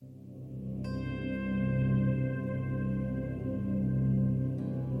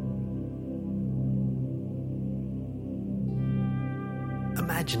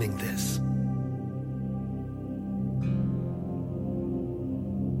imagining this.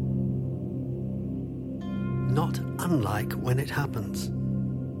 Not unlike when it happens.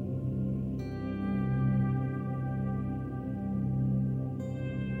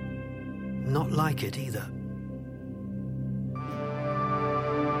 Not like it either.